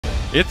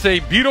It's a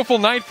beautiful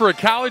night for a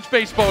college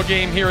baseball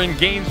game here in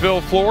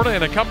Gainesville, Florida,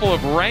 and a couple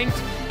of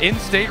ranked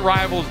in-state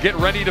rivals get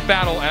ready to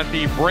battle at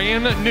the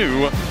brand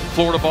new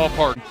Florida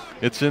ballpark.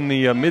 It's in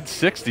the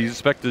mid-60s,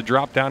 expected to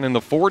drop down in the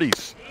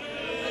 40s.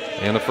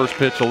 And the first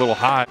pitch a little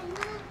high.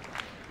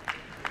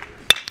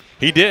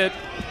 He did,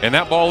 and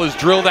that ball is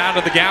drilled out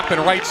of the gap in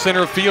right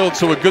center field,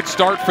 so a good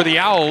start for the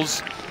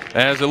Owls,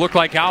 as it looked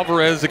like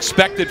Alvarez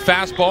expected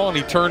fastball, and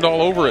he turned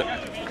all over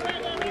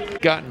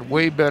it. Gotten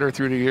way better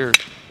through the years.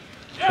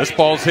 This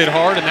ball's hit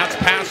hard, and that's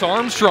past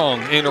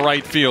Armstrong into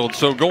right field.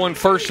 So going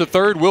first to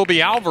third will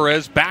be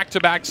Alvarez.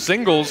 Back-to-back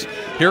singles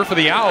here for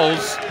the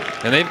Owls,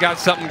 and they've got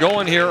something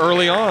going here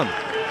early on.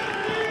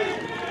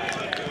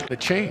 The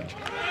change.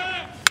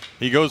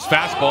 He goes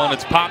fastball, and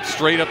it's popped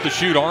straight up the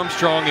chute.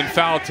 Armstrong in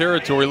foul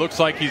territory. Looks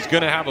like he's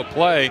going to have a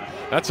play.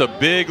 That's a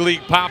big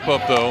league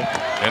pop-up, though,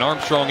 and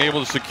Armstrong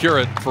able to secure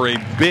it for a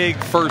big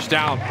first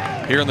out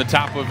here in the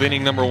top of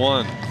inning number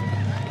 1.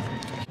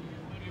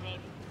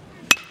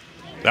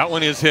 That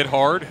one is hit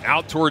hard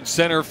out towards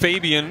center.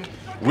 Fabian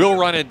will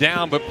run it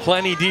down, but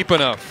plenty deep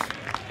enough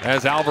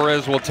as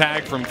Alvarez will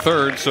tag from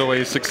third. So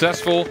a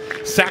successful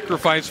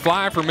sacrifice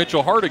fly for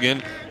Mitchell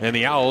Hartigan, and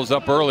the Owls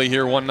up early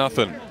here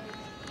 1-0.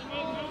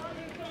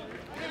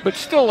 But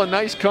still a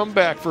nice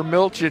comeback for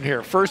Milchin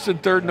here. First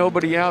and third,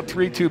 nobody out.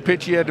 3-2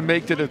 pitch he had to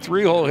make to the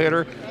 3-hole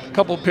hitter. A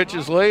couple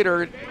pitches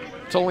later,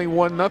 it's only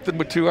 1-0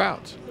 with 2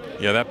 outs.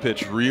 Yeah, that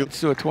pitch really. Let's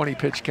do a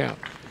 20-pitch count.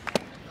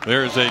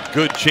 There's a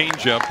good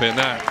changeup, and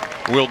that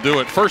will do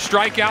it. First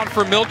strikeout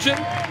for Milchin,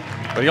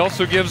 but he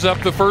also gives up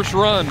the first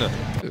run.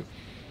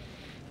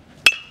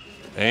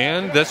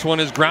 And this one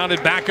is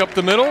grounded back up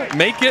the middle.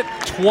 Make it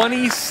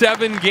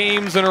 27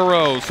 games in a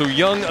row. So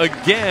Young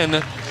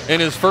again in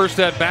his first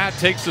at bat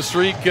takes the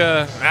streak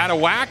out of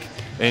whack,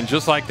 and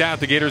just like that,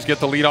 the Gators get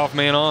the leadoff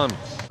man on.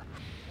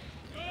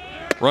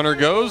 Runner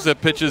goes.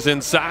 That pitch is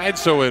inside,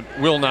 so it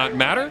will not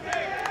matter.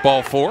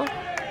 Ball 4.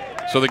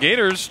 So the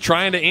Gators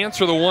trying to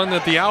answer the one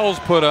that the Owls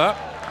put up.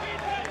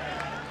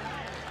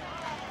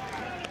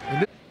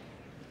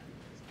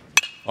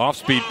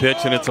 Off-speed pitch,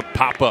 and it's a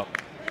pop-up.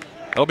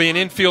 That'll be an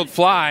infield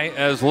fly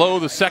as Lowe,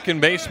 the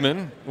second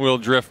baseman, will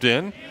drift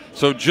in.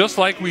 So just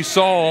like we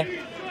saw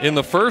in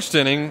the first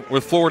inning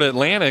with Florida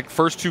Atlantic,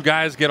 first 2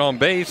 guys get on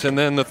base, and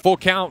then the full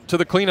count to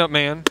the cleanup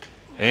man.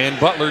 And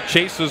Butler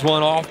chases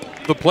one off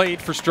the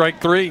plate for strike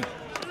 3.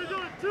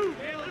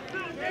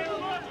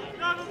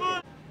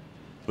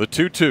 The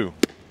 2-2.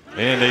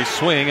 And a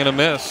swing and a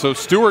miss. So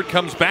Stewart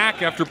comes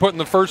back after putting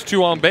the first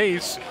 2 on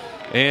base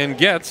and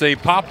gets a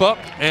pop-up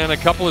and a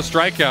couple of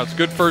strikeouts.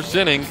 Good first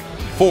inning.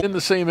 In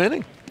the same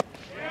inning.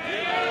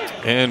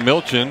 And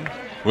Milchin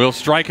will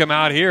strike him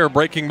out here.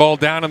 Breaking ball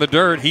down in the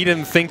dirt. He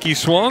didn't think he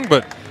swung,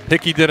 but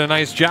Hickey did a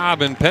nice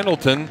job, and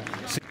Pendleton,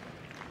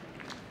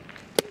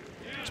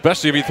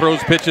 especially if he throws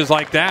pitches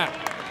like that.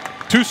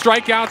 2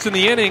 strikeouts in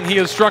the inning. He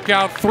has struck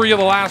out 3 of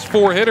the last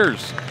 4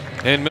 hitters.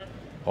 And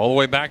all the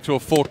way back to a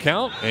full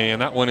count,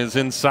 and that one is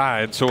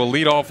inside. So a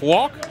leadoff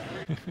walk.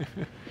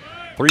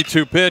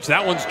 3-2 pitch.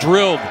 That one's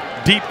drilled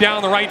deep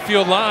down the right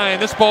field line.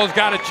 This ball's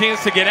got a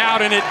chance to get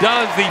out, and it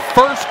does. The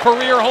first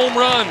career home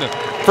run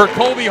for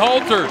Colby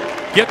Halter.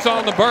 Gets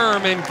on the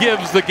berm and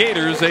gives the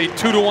Gators a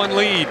 2-1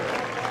 lead.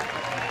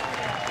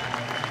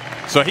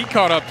 So he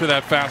caught up to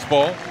that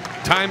fastball,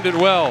 timed it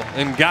well,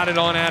 and got it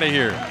on out of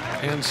here.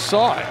 And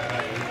saw it.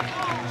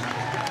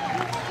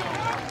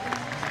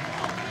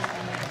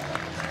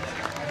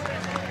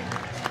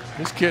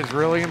 This kid's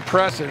really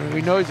impressive.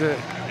 We know he's an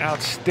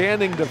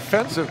outstanding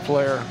defensive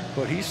player,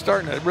 but he's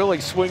starting to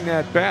really swing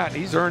that bat.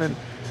 He's earning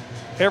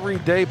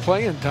everyday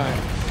playing time.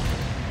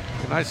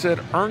 And I said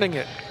earning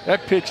it.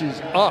 That pitch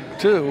is up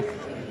too,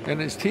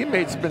 and his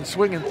teammates have been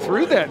swinging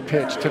through that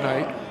pitch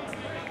tonight,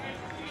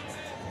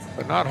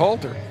 but not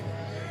Halter.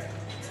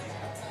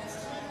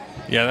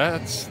 Yeah,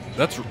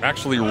 that's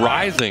actually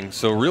rising,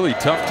 so really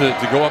tough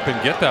to go up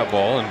and get that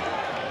ball,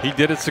 and he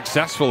did it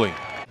successfully.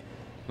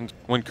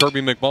 When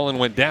Kirby McMullen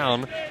went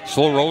down,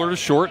 slow roller to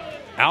short.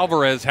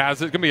 Alvarez has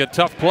it. It's going to be a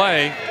tough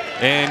play,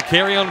 and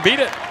Carrion beat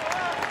it.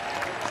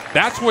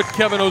 That's what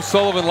Kevin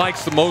O'Sullivan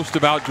likes the most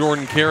about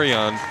Jordan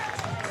Carrion.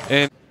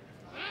 And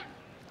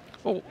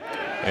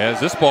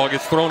as this ball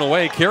gets thrown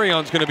away,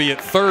 Carrion's going to be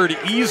at third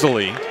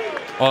easily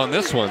on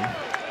this one.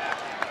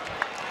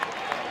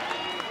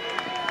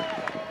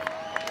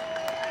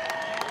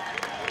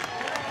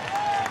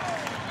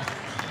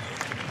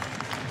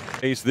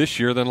 This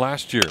year than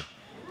last year.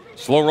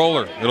 Slow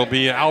roller. It'll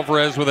be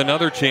Alvarez with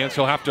another chance.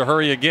 He'll have to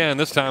hurry again.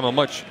 This time a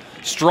much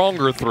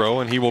stronger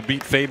throw, and he will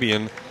beat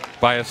Fabian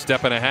by a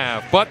step and a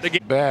half. But the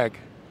bag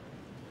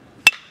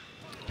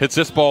hits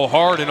this ball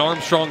hard, and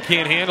Armstrong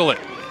can't handle it.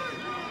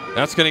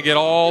 That's going to get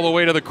all the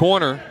way to the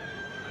corner,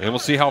 and we'll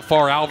see how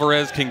far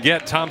Alvarez can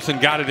get. Thompson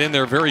got it in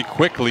there very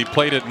quickly,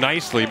 played it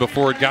nicely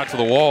before it got to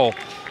the wall.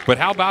 But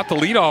how about the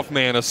leadoff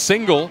man? A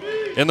single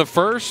in the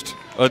first,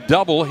 a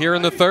double here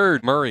in the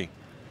third. Murray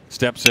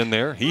steps in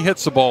there. He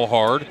hits the ball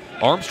hard.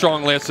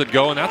 Armstrong lets it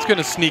go, and that's going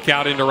to sneak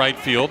out into right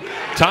field.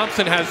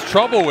 Thompson has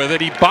trouble with it.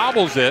 He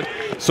bobbles it,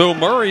 so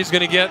Murray's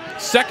going to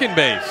get second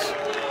base.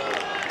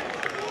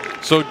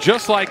 So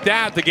just like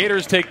that, the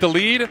Gators take the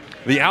lead.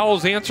 The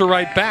Owls answer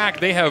right back.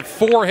 They have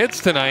 4 hits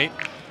tonight,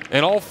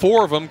 and all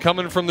 4 of them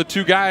coming from the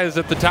 2 guys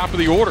at the top of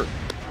the order.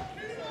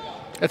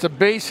 That's a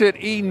base hit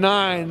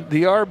E9.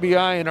 The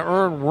RBI and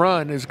earned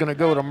run is going to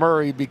go to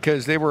Murray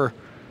because they were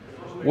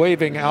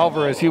waving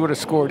Alvarez. He would have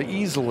scored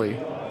easily,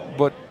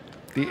 but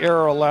the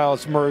error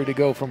allows Murray to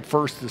go from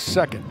first to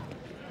second.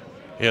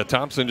 Yeah,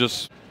 Thompson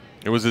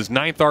it was his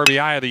 9th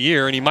RBI of the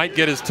year, and he might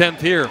get his 10th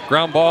here.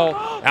 Ground ball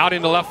out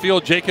into left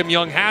field. Jacob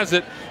Young has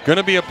it. Going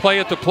to be a play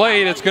at the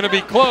plate. It's going to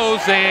be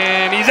close,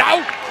 and he's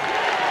out.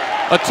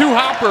 A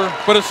 2-hopper,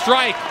 but a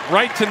strike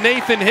right to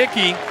Nathan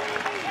Hickey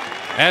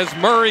as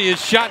Murray is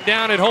shot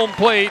down at home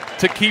plate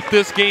to keep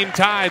this game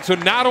tied. So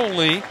not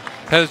only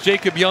has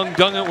Jacob Young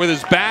done it with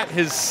his bat,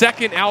 his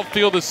 2nd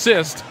outfield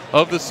assist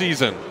of the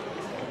season.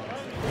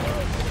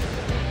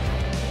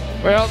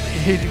 Well,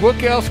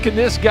 what else can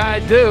this guy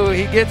do?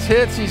 He gets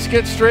hits, he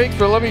gets streaks,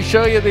 but let me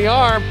show you the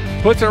arm.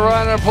 Puts it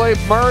right on the plate.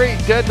 Murray,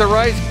 dead to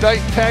right,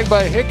 tagged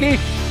by Hickey.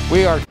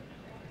 We are.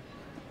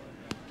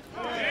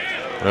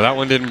 Well, that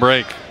one didn't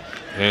break.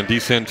 And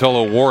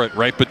DeSantolo wore it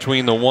right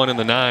between the 1 and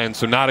the 9,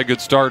 so not a good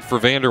start for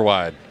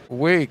Vanderwide.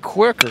 Way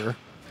quicker.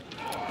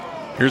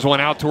 Here's one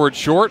out towards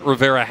short.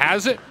 Rivera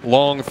has it.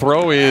 Long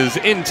throw is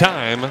in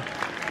time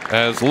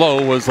as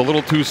Lowe was a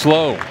little too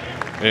slow.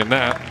 And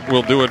that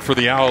will do it for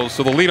the Owls.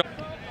 So the lead.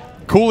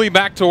 Cooley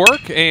back to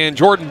work, and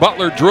Jordan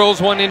Butler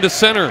drills one into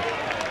center.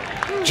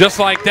 Just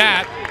like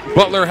that,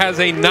 Butler has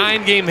a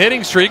 9-game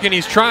hitting streak, and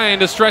he's trying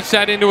to stretch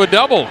that into a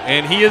double.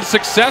 And he is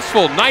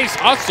successful. Nice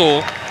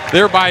hustle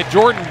there by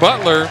Jordan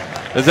Butler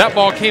as that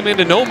ball came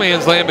into no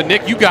man's land. But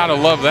Nick, you got to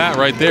love that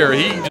right there.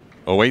 He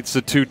awaits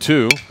the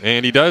 2-2,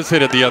 and he does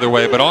hit it the other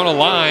way, but on a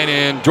line,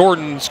 and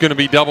Jordan's going to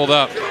be doubled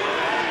up.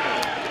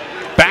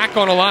 Back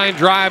on a line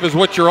drive is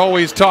what you're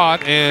always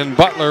taught, and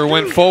Butler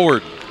went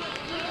forward.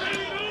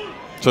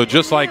 So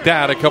just like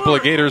that, a couple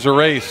of Gators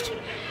erased.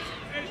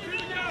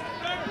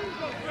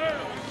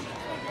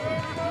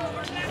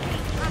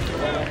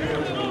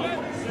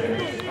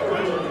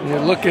 You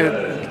look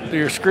at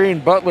your screen,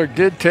 Butler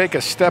did take a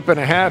 1.5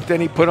 steps, then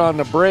he put on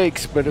the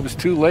brakes, but it was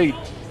too late.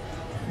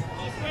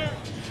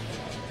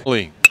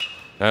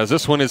 As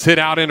this one is hit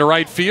out into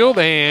right field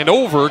and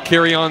over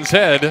Carry-On's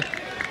head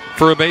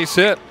for a base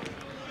hit.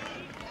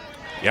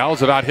 The Owls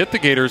have out hit the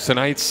Gators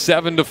tonight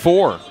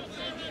 7-4.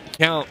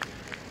 Count.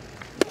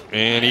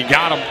 And he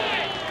got him.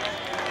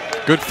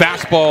 Good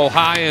fastball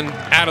high and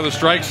out of the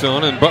strike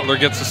zone, and Butler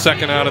gets the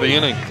 2nd out of the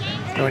inning.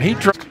 When he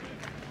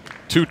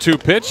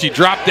 2-2 pitch, he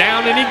dropped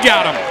down and he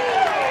got him.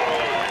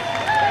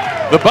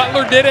 The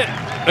Butler did it.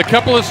 A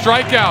couple of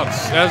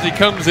strikeouts as he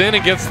comes in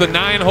and gets the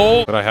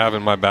 9-hole that I have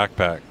in my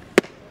backpack.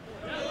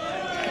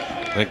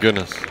 Thank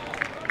goodness.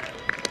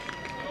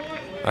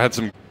 I had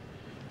some.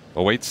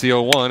 Awaits the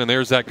 0-1, and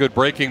there's that good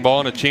breaking ball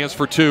and a chance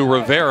for 2.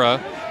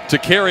 Rivera to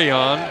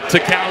Carry-On to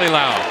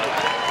Kalilau.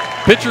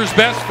 Pitcher's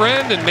best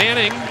friend, and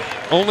Manning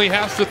only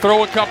has to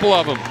throw a couple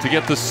of them to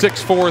get the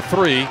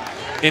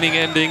 6-4-3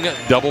 inning-ending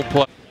double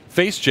play.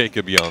 Face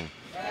Jacob Young.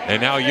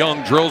 And now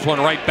Young drills one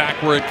right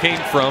back where it came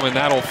from, and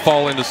that'll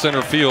fall into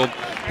center field.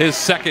 His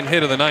 2nd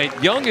hit of the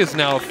night. Young is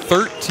now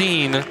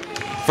 13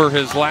 for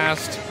his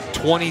last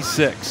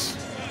 26.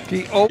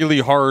 Really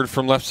hard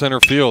from left center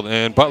field,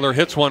 and Butler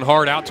hits one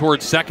hard out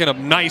towards second. A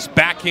nice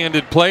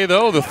backhanded play,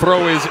 though. The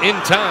throw is in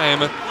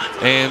time,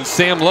 and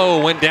Sam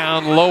Lowe went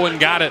down low and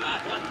got it.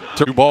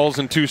 2 balls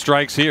and 2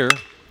 strikes here.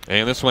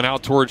 And this one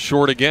out towards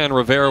short again.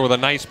 Rivera with a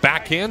nice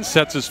backhand,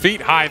 sets his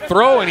feet, high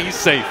throw, and he's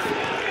safe.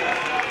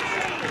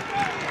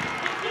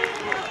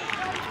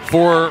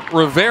 For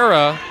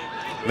Rivera,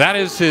 that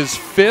is his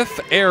 5th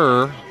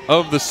error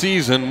of the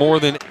season, more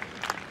than.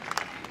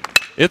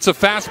 It's a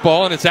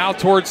fastball, and it's out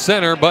towards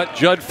center, but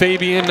Judd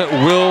Fabian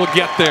will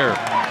get there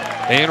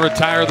and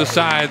retire the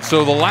side.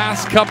 So the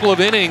last couple of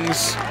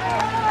innings,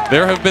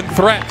 there have been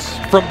threats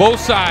from both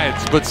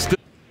sides, but still.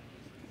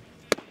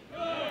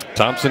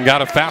 Thompson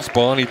got a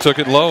fastball, and he took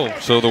it low.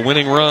 So the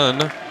winning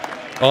run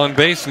on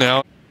base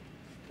now.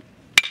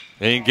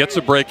 And he gets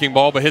a breaking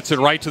ball, but hits it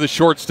right to the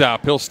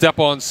shortstop. He'll step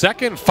on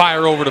second,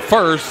 fire over to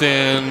first,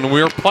 and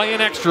we're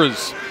playing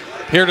extras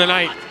here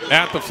tonight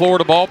at the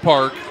Florida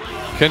Ballpark.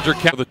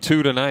 Kendrick with a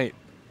 2 tonight.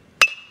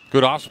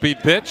 Good off-speed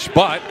pitch,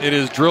 but it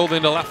is drilled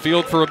into left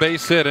field for a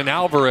base hit, and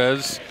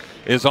Alvarez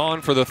is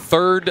on for the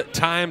 3rd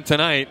time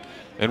tonight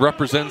and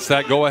represents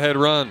that go-ahead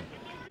run.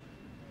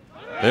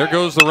 There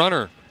goes the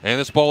runner, and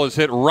this ball is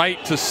hit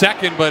right to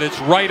second, but it's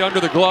right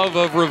under the glove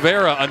of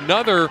Rivera.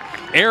 Another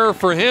error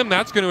for him.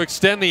 That's going to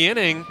extend the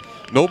inning.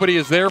 Nobody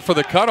is there for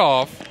the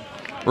cutoff.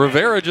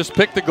 Rivera just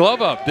picked the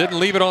glove up, didn't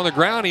leave it on the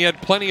ground. He had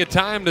plenty of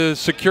time to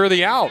secure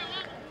the out.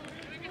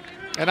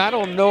 And I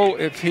don't know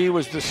if he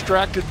was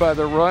distracted by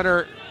the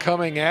runner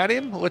coming at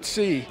him. Let's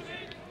see.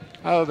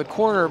 Out of the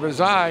corner of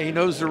his eye, he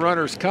knows the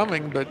runner's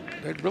coming, but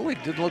it really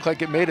didn't look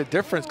like it made a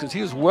difference because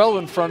he was well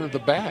in front of the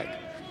bag.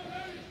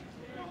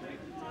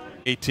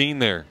 18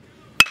 there.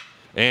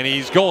 And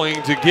he's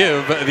going to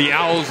give the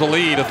Owls a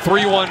lead. A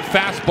 3-1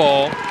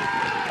 fastball.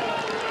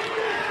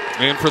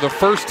 And for the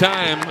first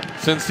time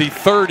since the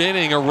third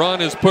inning, a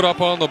run is put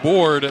up on the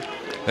board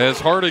as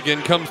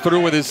Hardigan comes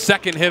through with his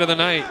second hit of the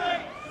night.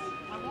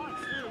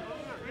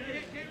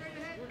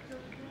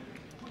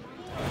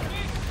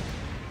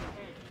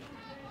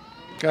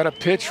 Got a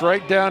pitch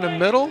right down the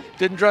middle.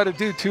 Didn't try to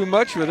do too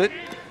much with it.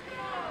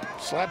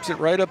 Slaps it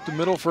right up the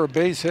middle for a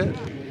base hit.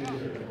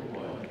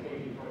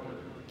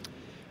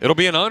 It'll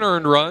be an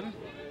unearned run,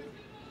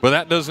 but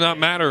that does not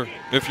matter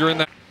if you're in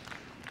that.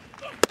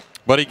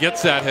 But he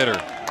gets that hitter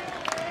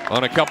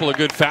on a couple of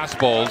good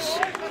fastballs,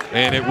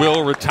 and it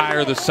will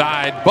retire the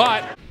side,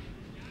 but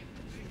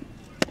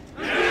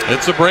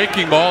it's a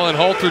breaking ball, and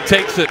Halter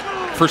takes it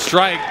for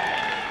strike.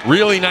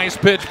 Really nice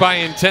pitch by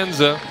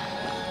Intenza.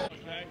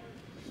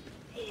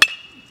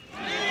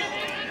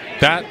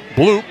 That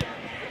bloop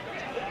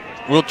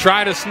will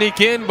try to sneak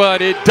in,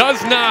 but it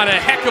does not. A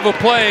heck of a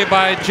play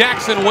by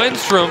Jackson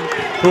Wenstrom,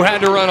 who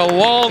had to run a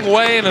long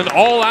way in an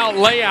all-out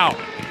layout.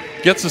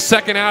 Gets the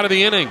second out of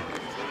the inning.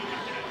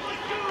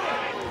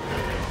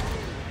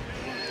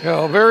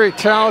 A very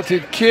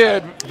talented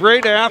kid,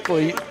 great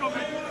athlete.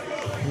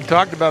 We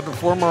talked about the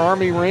former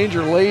Army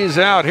Ranger, lays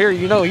out here.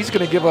 You know he's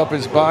going to give up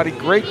his body.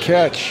 Great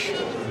catch.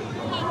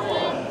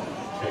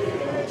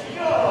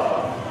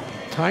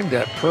 Timed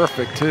that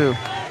perfect, too.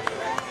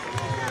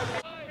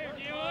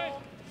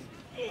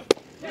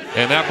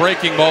 And that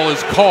breaking ball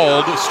is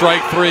called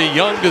strike three.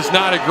 Young does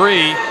not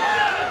agree,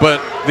 but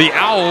the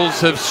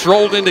Owls have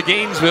strolled into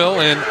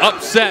Gainesville and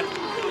upset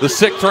the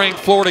 6th-ranked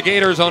Florida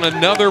Gators on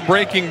another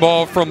breaking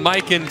ball from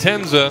Mike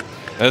Intenza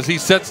as he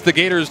sets the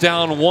Gators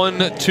down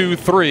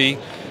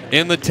 1-2-3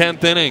 in the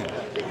 10th inning.